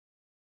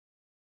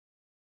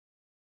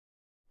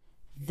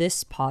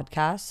This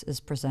podcast is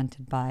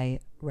presented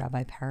by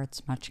Rabbi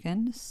Peretz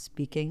Muchkin,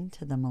 speaking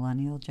to the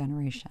millennial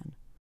generation.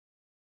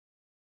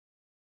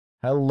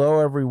 Hello,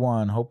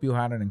 everyone. Hope you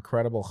had an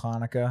incredible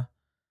Hanukkah.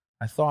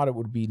 I thought it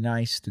would be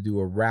nice to do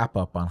a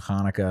wrap-up on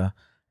Hanukkah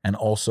and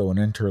also an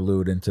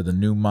interlude into the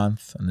new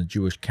month and the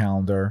Jewish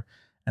calendar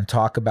and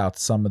talk about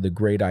some of the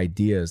great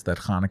ideas that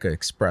Hanukkah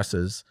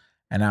expresses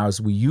and as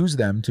we use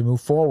them to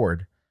move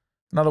forward.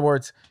 In other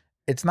words,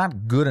 it's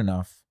not good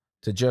enough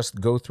to just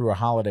go through a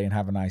holiday and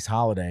have a nice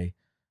holiday,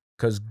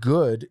 because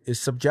good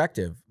is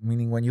subjective,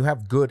 meaning when you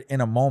have good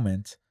in a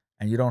moment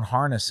and you don't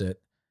harness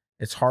it,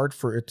 it's hard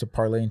for it to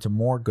parlay into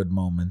more good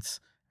moments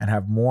and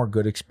have more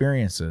good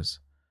experiences.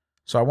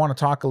 So I want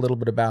to talk a little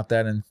bit about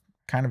that and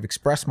kind of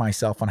express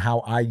myself on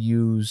how I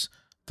use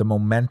the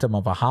momentum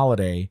of a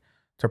holiday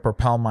to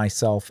propel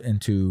myself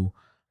into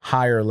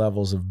higher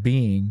levels of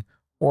being,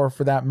 or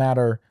for that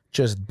matter,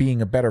 just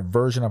being a better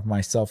version of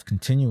myself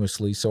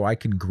continuously so I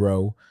can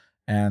grow.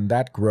 And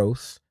that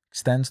growth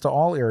extends to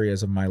all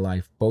areas of my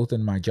life, both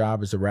in my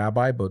job as a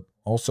rabbi, but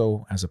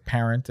also as a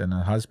parent and a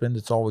husband.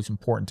 It's always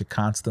important to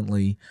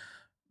constantly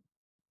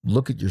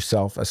look at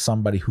yourself as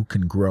somebody who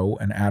can grow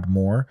and add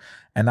more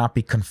and not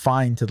be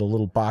confined to the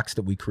little box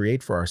that we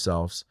create for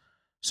ourselves.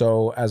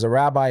 So as a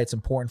rabbi, it's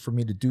important for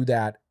me to do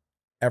that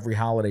every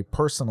holiday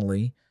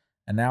personally.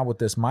 And now with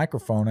this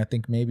microphone, I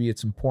think maybe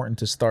it's important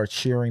to start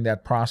sharing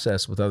that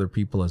process with other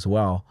people as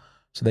well,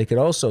 so they could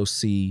also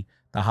see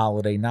the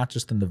holiday not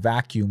just in the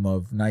vacuum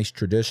of nice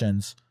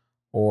traditions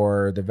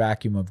or the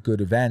vacuum of good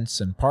events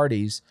and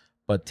parties,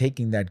 but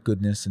taking that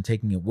goodness and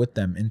taking it with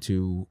them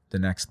into the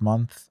next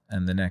month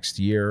and the next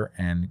year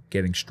and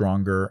getting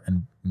stronger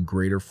and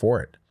greater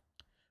for it.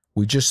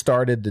 We just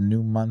started the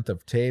new month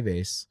of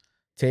Teves.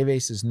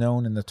 Teves is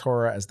known in the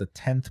Torah as the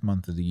 10th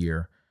month of the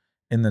year.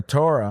 In the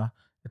Torah,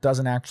 it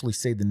doesn't actually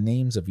say the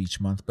names of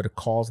each month, but it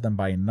calls them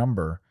by a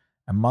number.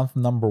 And month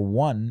number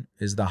 1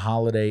 is the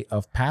holiday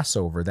of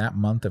Passover. That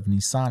month of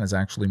Nisan is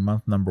actually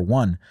month number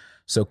 1.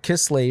 So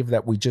Kislev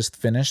that we just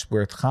finished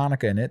with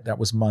Hanukkah in it, that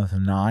was month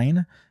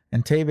 9.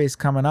 And Teves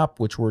coming up,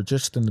 which we're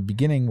just in the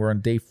beginning, we're on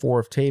day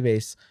 4 of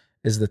Teves,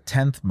 is the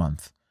 10th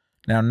month.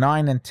 Now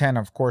 9 and 10,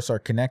 of course, are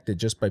connected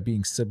just by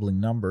being sibling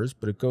numbers,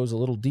 but it goes a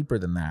little deeper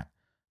than that.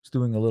 I was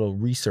doing a little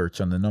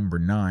research on the number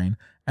 9,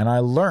 and I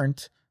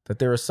learned that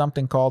there is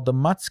something called the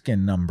Mutzkin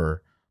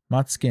number.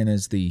 Mutzkin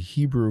is the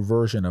Hebrew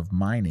version of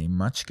my name,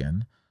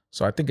 Muchkin.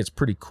 So I think it's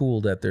pretty cool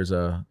that there's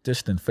a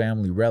distant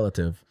family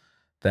relative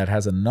that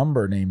has a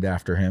number named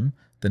after him.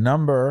 The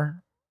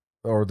number,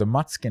 or the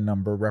Mutzkin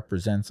number,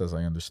 represents, as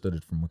I understood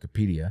it from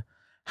Wikipedia,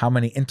 how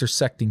many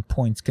intersecting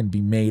points can be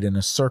made in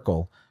a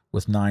circle,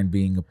 with 9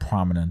 being a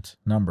prominent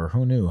number.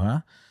 Who knew,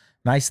 huh?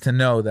 Nice to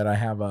know that I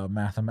have a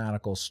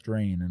mathematical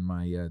strain in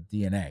my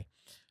DNA.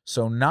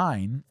 So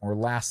 9, or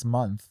last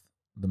month,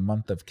 the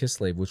month of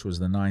Kislev, which was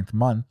the 9th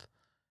month,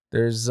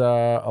 there's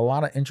a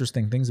lot of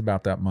interesting things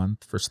about that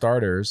month. For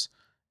starters,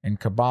 in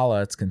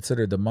Kabbalah, it's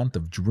considered the month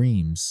of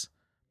dreams.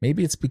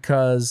 Maybe it's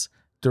because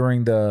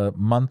during the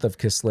month of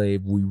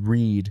Kislev, we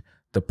read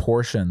the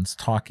portions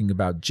talking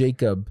about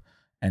Jacob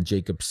and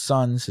Jacob's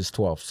sons, his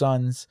 12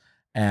 sons,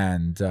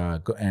 and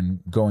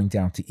going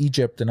down to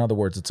Egypt. In other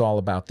words, it's all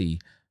about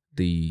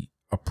the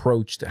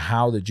approach to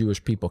how the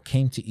Jewish people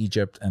came to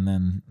Egypt, and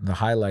then the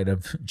highlight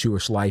of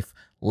Jewish life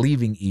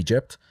leaving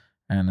Egypt.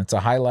 And it's a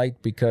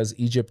highlight because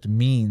Egypt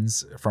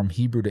means, from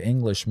Hebrew to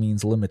English,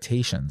 means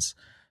limitations.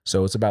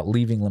 So it's about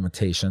leaving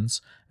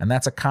limitations. And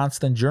that's a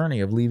constant journey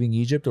of leaving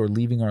Egypt or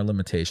leaving our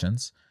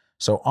limitations.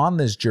 So on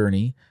this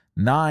journey,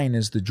 9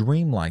 is the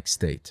dreamlike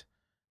state.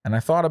 And I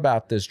thought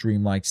about this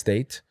dreamlike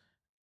state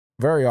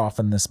very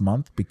often this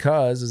month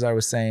because, as I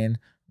was saying,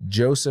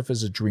 Joseph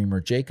is a dreamer,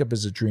 Jacob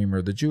is a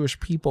dreamer. The Jewish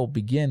people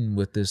begin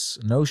with this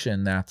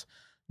notion that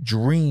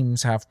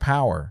dreams have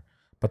power.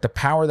 But the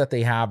power that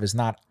they have is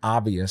not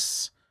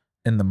obvious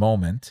in the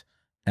moment.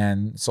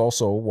 And it's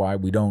also why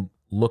we don't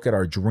look at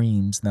our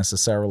dreams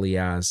necessarily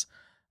as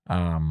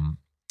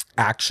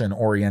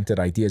action-oriented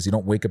ideas. You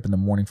don't wake up in the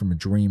morning from a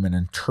dream and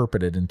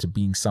interpret it into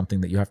being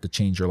something that you have to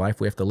change your life.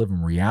 We have to live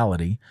in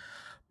reality.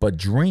 But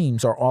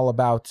dreams are all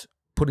about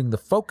putting the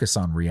focus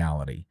on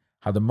reality.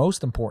 How the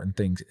most important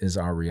thing is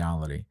our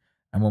reality.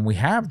 And when we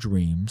have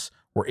dreams,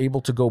 we're able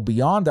to go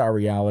beyond our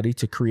reality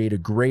to create a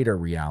greater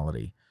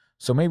reality.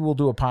 So maybe we'll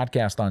do a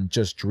podcast on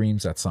just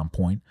dreams at some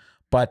point.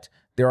 But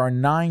there are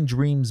 9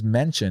 dreams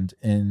mentioned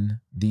in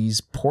these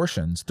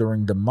portions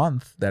during the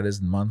month that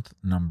is month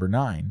number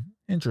 9.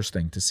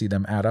 Interesting to see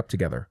them add up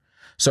together.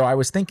 So I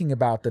was thinking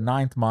about the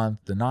 9th month,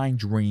 the 9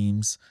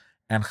 dreams,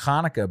 and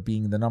Hanukkah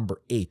being the number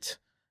 8,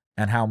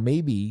 and how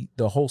maybe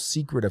the whole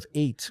secret of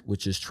 8,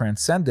 which is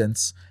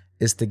transcendence,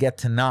 is to get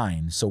to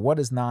 9. So what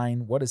is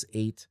 9? What is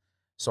 8?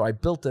 So I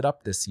built it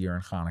up this year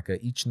in Hanukkah.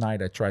 Each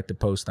night I tried to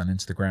post on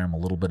Instagram a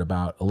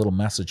little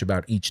message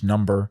about each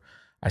number.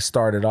 I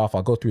started off,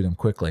 I'll go through them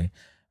quickly.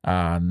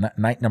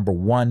 Night number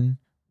 1,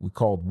 we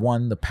called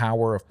 1 the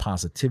power of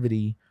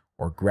positivity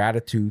or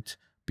gratitude,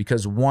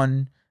 because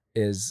 1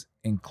 is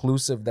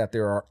inclusive that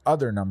there are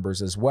other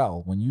numbers as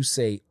well. When you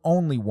say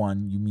only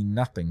one, you mean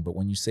nothing. But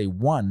when you say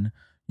one,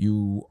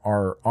 you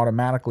are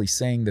automatically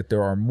saying that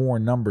there are more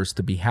numbers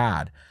to be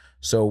had.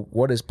 So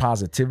what is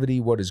positivity?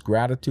 What is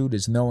gratitude?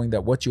 Is knowing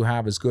that what you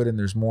have is good and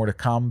there's more to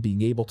come,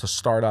 being able to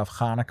start off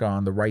Hanukkah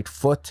on the right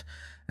foot.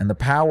 And the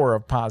power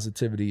of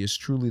positivity is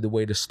truly the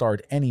way to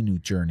start any new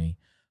journey.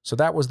 So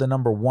that was the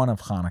number one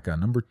of Hanukkah.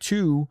 Number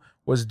two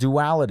was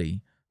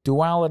duality.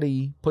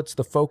 Duality puts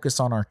the focus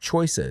on our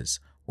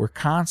choices. We're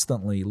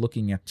constantly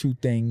looking at two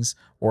things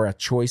or at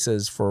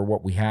choices for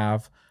what we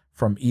have,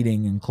 from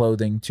eating and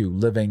clothing to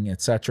living,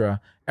 etc.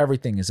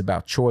 Everything is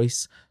about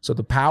choice. So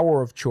the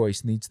power of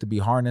choice needs to be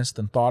harnessed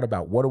and thought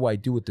about. What do I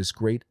do with this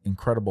great,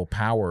 incredible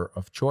power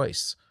of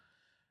choice?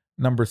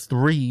 Number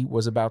three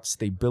was about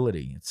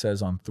stability. It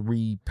says on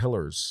 3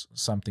 pillars,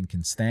 something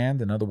can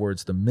stand. In other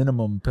words, the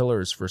minimum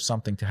pillars for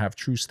something to have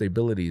true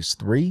stability is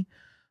 3.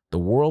 The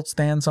world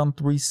stands on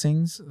 3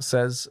 things,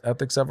 says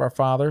Ethics of Our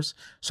Fathers.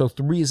 So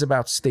 3 is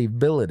about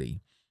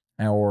stability,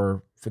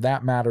 or for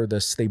that matter,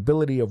 the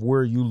stability of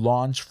where you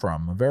launch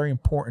from. A very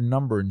important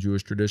number in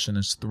Jewish tradition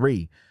is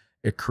 3.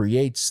 It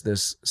creates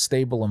this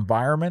stable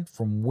environment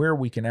from where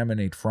we can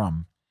emanate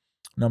from.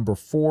 Number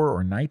 4,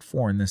 or night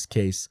 4 in this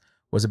case,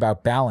 was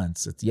about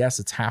balance.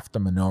 It's half the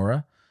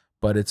menorah,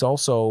 but it's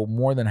also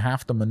more than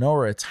half the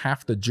menorah. It's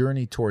half the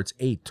journey towards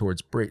 8,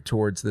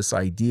 towards this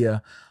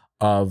idea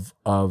of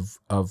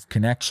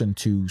connection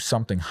to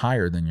something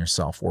higher than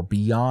yourself or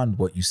beyond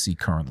what you see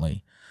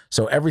currently.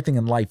 So everything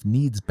in life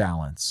needs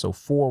balance. So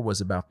 4 was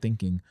about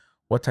thinking,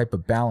 what type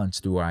of balance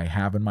do I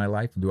have in my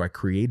life and do I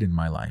create in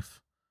my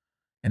life?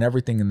 And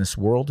everything in this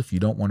world, if you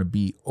don't want to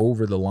be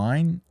over the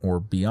line or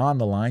beyond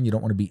the line, you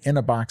don't want to be in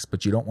a box,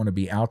 but you don't want to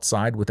be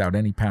outside without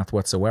any path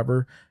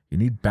whatsoever, you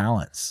need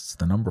balance. It's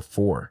the number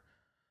 4.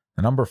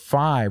 The number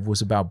 5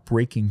 was about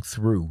breaking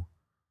through.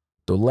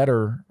 The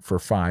letter for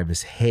 5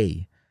 is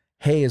Hey.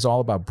 Hey is all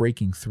about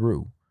breaking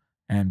through.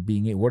 And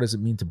what does it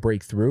mean to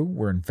break through?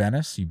 We're in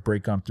Venice. You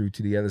break on through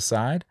to the other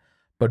side.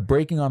 But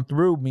breaking on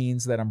through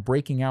means that I'm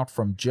breaking out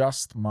from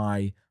just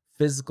my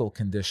physical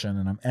condition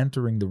and I'm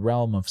entering the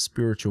realm of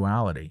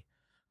spirituality.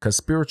 Because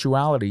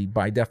spirituality,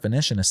 by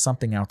definition, is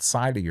something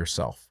outside of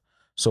yourself.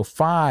 So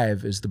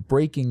 5 is the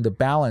breaking the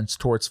balance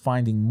towards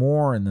finding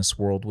more in this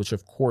world, which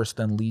of course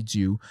then leads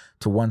you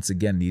to once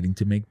again needing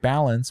to make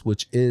balance,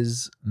 which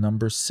is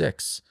number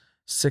 6.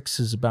 6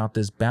 is about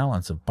this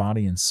balance of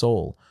body and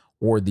soul,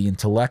 or the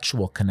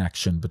intellectual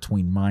connection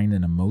between mind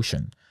and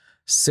emotion.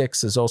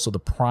 6 is also the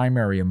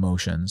primary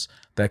emotions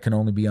that can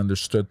only be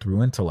understood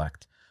through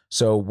intellect.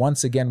 So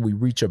once again, we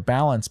reach a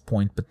balance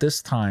point, but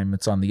this time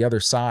it's on the other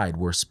side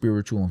where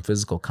spiritual and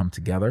physical come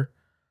together.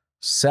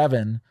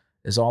 7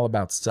 is all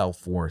about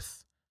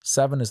self-worth.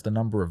 7 is the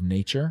number of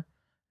nature,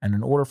 and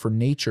in order for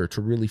nature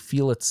to really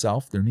feel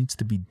itself, there needs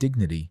to be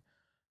dignity.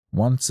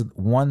 One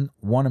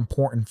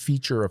important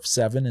feature of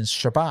 7 is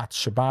Shabbat.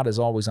 Shabbat is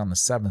always on the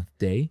 7th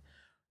day.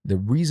 The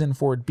reason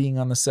for it being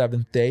on the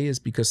 7th day is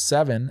because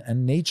 7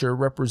 and nature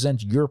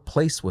represent your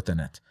place within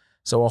it.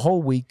 So a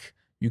whole week,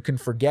 you can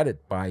forget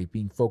it by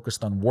being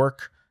focused on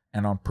work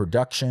and on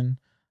production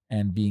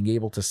and being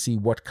able to see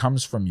what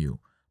comes from you.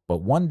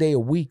 But one day a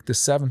week, the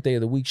 7th day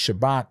of the week,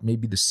 Shabbat,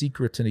 maybe the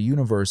secret to the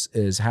universe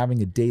is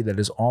having a day that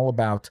is all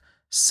about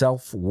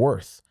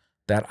self-worth,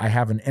 that I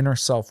have an inner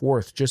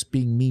self-worth. Just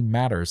being me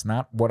matters,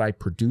 not what I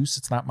produce.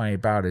 It's not my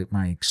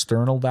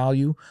external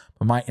value,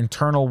 but my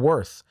internal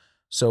worth.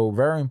 So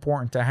very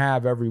important to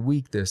have every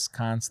week this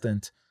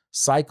constant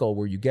cycle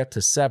where you get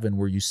to 7,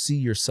 where you see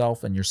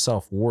yourself and your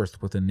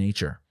self-worth within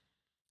nature.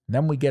 And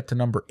then we get to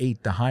number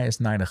 8, the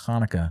highest night of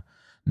Hanukkah,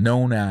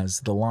 known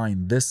as the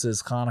line, "This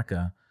is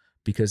Hanukkah,"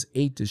 because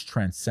 8 is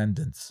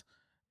transcendence.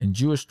 In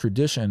Jewish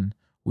tradition,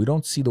 we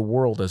don't see the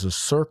world as a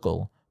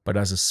circle, but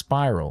as a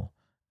spiral.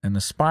 And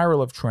the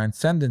spiral of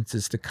transcendence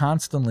is to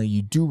constantly,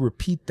 you do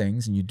repeat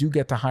things and you do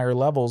get to higher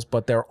levels,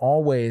 but they're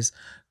always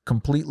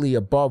completely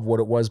above what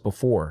it was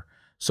before.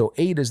 So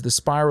 8 is the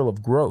spiral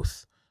of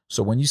growth.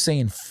 So when you say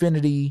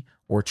infinity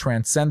or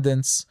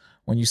transcendence,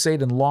 when you say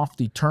it in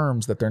lofty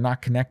terms that they're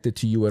not connected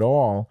to you at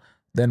all,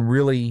 then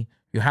really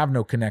you have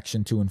no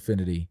connection to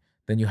infinity.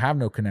 Then you have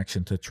no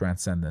connection to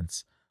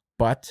transcendence.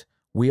 But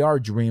we are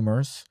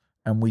dreamers,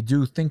 and we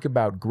do think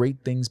about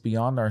great things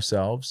beyond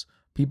ourselves.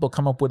 People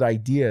come up with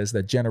ideas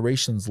that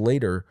generations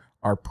later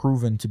are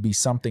proven to be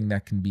something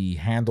that can be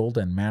handled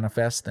and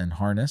manifest and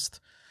harnessed.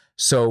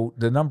 So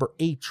the number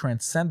 8,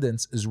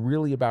 transcendence, is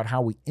really about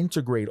how we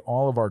integrate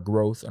all of our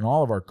growth and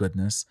all of our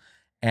goodness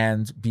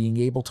and being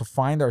able to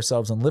find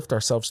ourselves and lift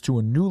ourselves to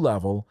a new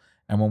level.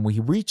 And when we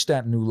reach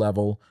that new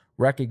level,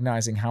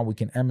 recognizing how we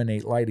can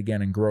emanate light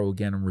again and grow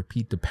again and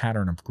repeat the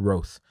pattern of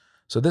growth.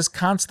 So this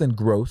constant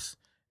growth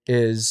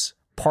is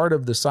part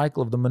of the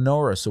cycle of the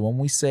menorah. So when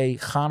we say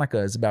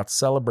Hanukkah is about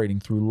celebrating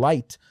through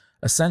light,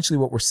 essentially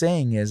what we're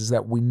saying is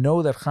that we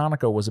know that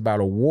Hanukkah was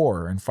about a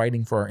war and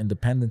fighting for our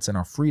independence and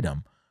our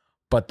freedom.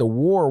 But the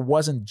war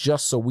wasn't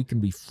just so we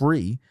can be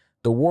free.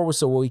 The war was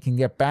so we can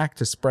get back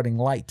to spreading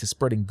light, to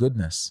spreading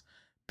goodness.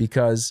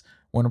 Because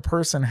when a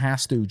person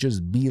has to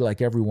just be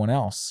like everyone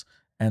else,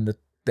 and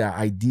the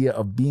idea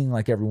of being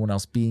like everyone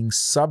else, being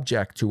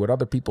subject to what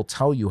other people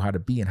tell you how to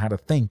be and how to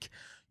think,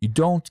 you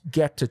don't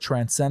get to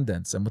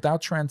transcendence. And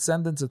without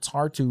transcendence, it's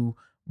hard to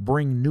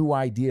bring new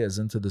ideas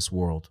into this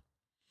world.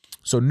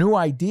 So new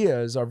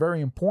ideas are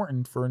very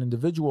important for an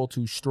individual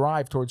to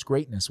strive towards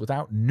greatness.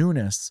 Without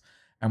newness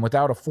and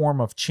without a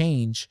form of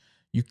change,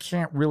 you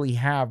can't really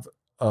have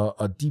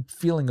a deep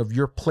feeling of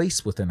your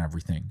place within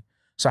everything.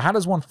 So how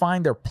does one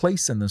find their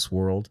place in this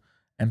world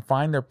and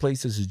find their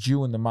place as a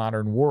Jew in the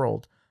modern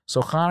world?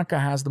 So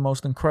Hanukkah has the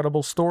most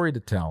incredible story to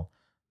tell.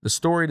 The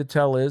story to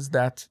tell is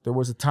that there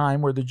was a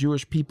time where the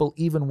Jewish people,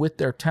 even with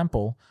their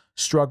temple,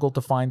 struggled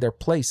to find their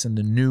place in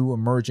the new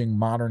emerging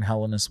modern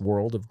Hellenist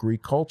world of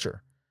Greek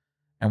culture.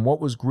 And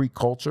what was Greek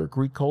culture?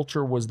 Greek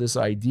culture was this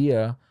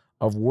idea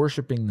of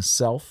worshiping the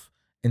self,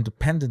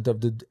 independent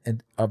of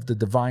the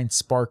divine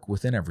spark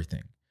within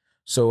everything.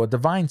 So a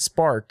divine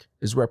spark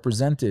is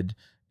represented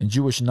in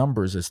Jewish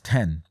numbers as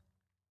 10,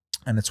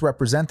 and it's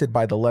represented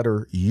by the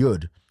letter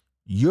Yud.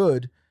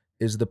 Yud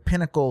is the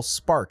pinnacle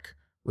spark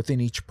within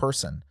each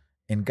person.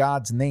 In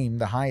God's name,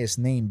 the highest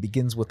name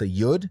begins with a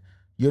Yud,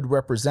 Yud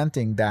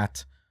representing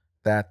that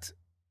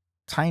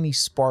tiny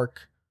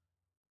spark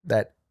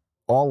that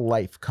all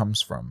life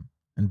comes from.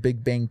 In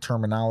Big Bang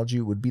terminology,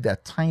 it would be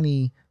that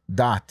tiny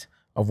dot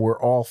of where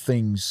all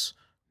things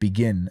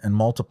begin and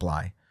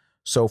multiply.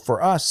 So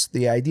for us,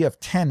 the idea of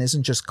 10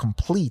 isn't just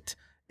complete,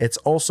 it's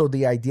also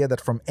the idea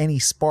that from any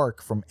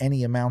spark, from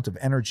any amount of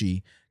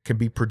energy, can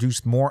be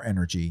produced more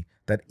energy,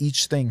 that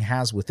each thing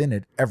has within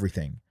it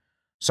everything.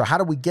 So how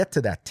do we get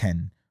to that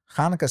 10?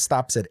 Hanukkah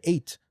stops at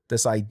 8,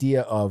 this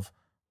idea of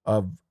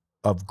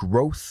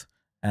growth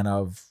and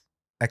of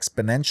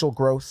exponential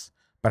growth.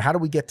 But how do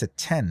we get to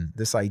 10?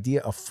 This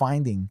idea of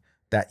finding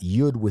that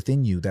Yud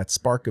within you, that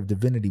spark of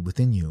divinity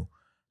within you.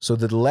 So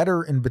the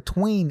letter in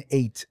between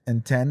 8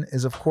 and 10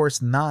 is, of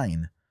course,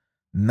 9.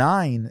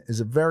 9 is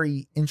a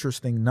very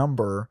interesting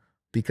number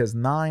because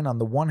 9, on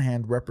the one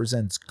hand,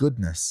 represents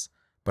goodness.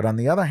 But on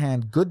the other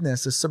hand,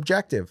 goodness is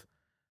subjective.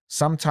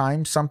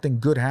 Sometimes something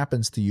good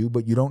happens to you,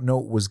 but you don't know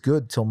it was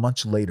good till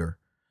much later.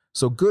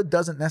 So good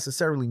doesn't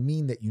necessarily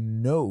mean that you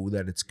know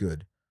that it's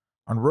good.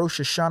 On Rosh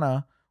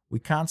Hashanah, we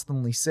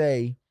constantly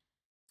say,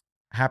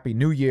 Happy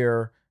New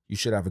Year, you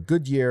should have a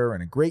good year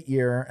and a great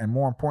year, and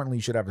more importantly,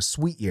 you should have a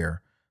sweet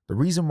year. The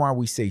reason why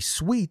we say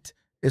sweet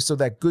is so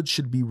that good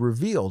should be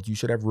revealed. You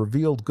should have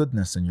revealed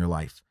goodness in your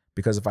life.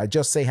 Because if I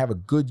just say have a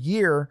good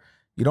year,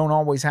 you don't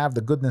always have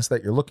the goodness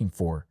that you're looking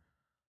for.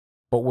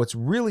 But what's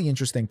really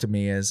interesting to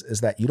me is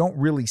that you don't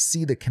really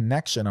see the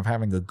connection of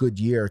having a good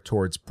year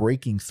towards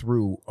breaking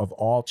through of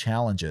all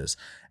challenges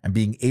and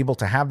being able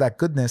to have that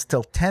goodness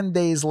till 10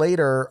 days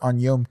later on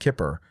Yom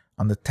Kippur,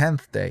 on the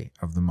 10th day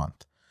of the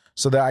month.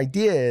 So the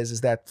idea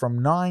is that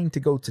from 9 to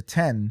go to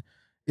 10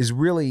 is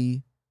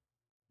really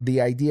the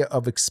idea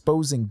of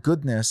exposing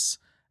goodness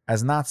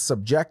as not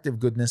subjective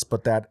goodness,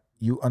 but that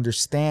you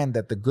understand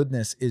that the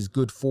goodness is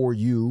good for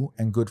you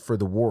and good for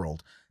the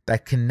world.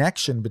 That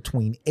connection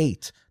between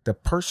 8, the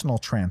personal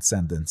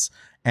transcendence,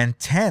 and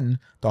 10,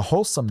 the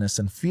wholesomeness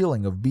and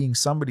feeling of being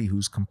somebody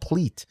who's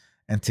complete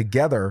and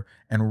together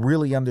and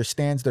really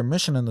understands their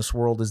mission in this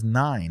world is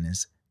 9,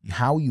 is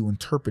how you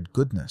interpret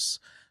goodness.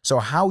 So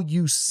how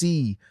you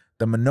see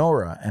the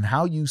menorah and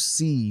how you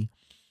see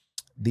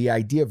the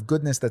idea of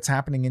goodness that's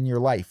happening in your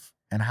life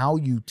and how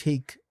you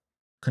take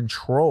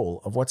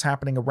control of what's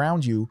happening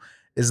around you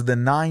is the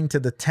 9 to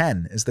the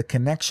 10, is the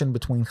connection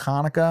between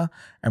Hanukkah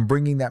and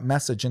bringing that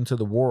message into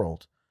the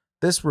world.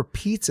 This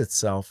repeats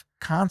itself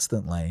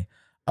constantly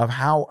of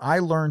how I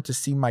learn to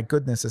see my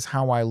goodness is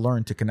how I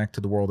learn to connect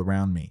to the world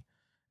around me.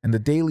 In the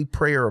daily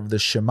prayer of the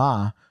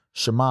Shema,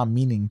 Shema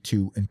meaning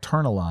to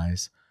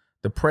internalize,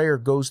 the prayer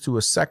goes to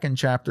a second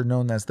chapter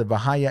known as the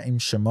Vahaya im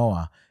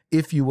Shemoah,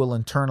 if you will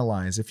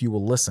internalize, if you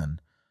will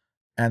listen.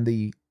 And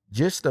the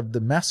gist of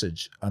the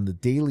message on the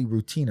daily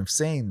routine of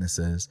saying this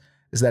is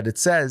that it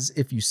says,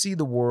 if you see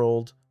the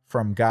world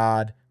from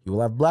God, you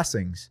will have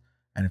blessings.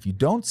 And if you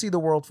don't see the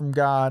world from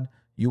God,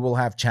 you will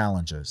have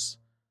challenges.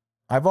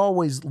 I've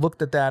always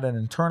looked at that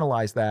and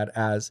internalized that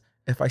as,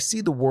 if I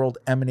see the world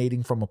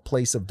emanating from a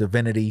place of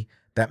divinity,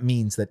 that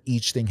means that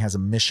each thing has a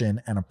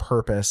mission and a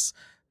purpose,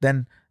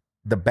 then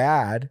the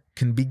bad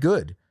can be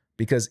good.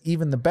 Because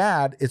even the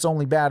bad, it's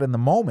only bad in the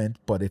moment,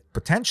 but if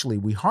potentially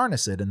we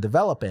harness it and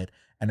develop it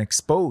and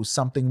expose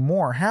something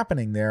more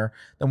happening there,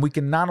 then we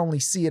can not only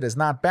see it as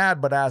not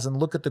bad, but as and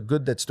look at the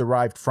good that's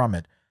derived from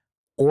it.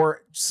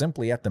 Or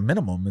simply at the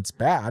minimum, it's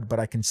bad, but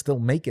I can still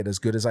make it as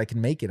good as I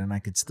can make it, and I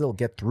can still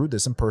get through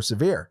this and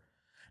persevere.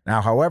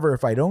 Now, however,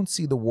 if I don't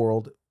see the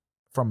world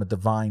from a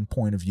divine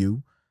point of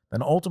view,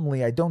 then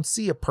ultimately I don't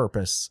see a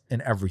purpose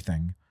in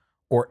everything,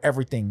 or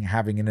everything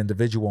having an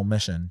individual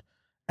mission.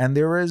 And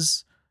there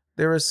is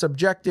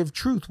subjective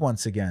truth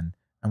once again.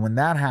 And when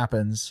that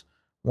happens,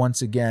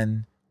 once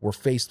again, we're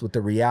faced with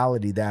the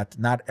reality that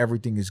not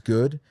everything is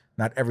good,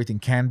 not everything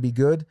can be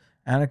good,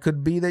 and it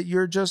could be that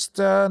you're just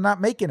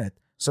not making it.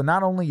 So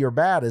not only your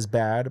bad is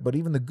bad, but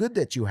even the good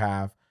that you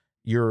have,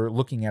 you're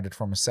looking at it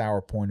from a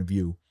sour point of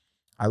view.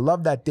 I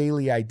love that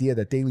daily idea,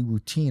 that daily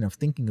routine of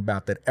thinking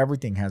about that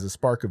everything has a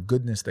spark of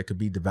goodness that could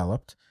be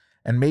developed.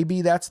 And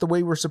maybe that's the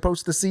way we're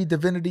supposed to see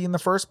divinity in the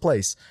first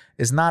place,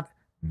 is not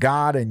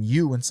God and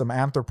you in some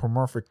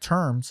anthropomorphic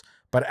terms,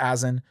 but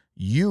as in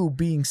you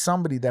being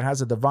somebody that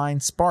has a divine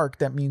spark.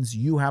 That means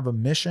you have a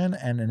mission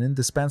and an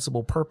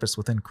indispensable purpose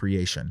within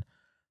creation.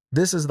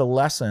 This is the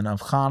lesson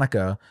of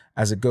Hanukkah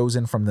as it goes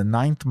in from the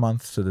 9th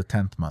month to the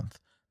 10th month.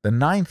 The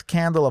 9th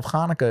candle of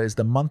Hanukkah is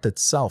the month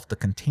itself, the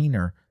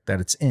container that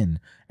it's in.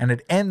 And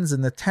it ends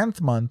in the 10th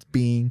month,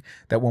 being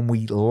that when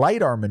we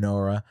light our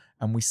menorah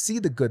and we see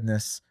the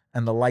goodness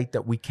and the light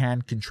that we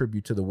can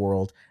contribute to the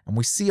world, and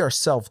we see our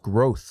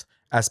self-growth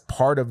as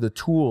part of the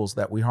tools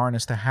that we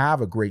harness to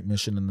have a great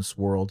mission in this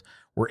world,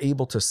 we're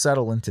able to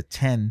settle into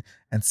 10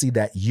 and see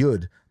that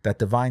Yud, that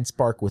divine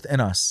spark within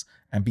us,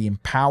 and be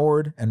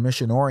empowered and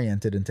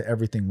mission-oriented into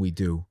everything we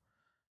do.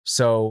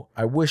 So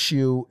I wish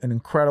you an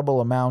incredible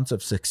amount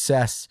of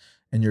success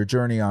in your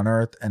journey on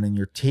earth and in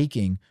your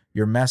taking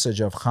your message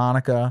of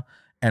Hanukkah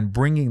and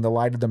bringing the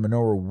light of the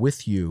menorah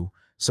with you,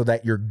 so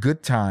that your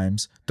good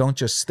times don't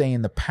just stay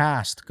in the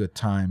past good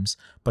times,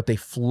 but they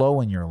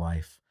flow in your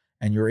life.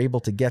 And you're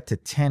able to get to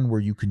 10 where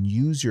you can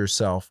use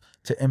yourself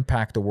to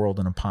impact the world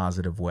in a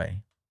positive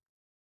way.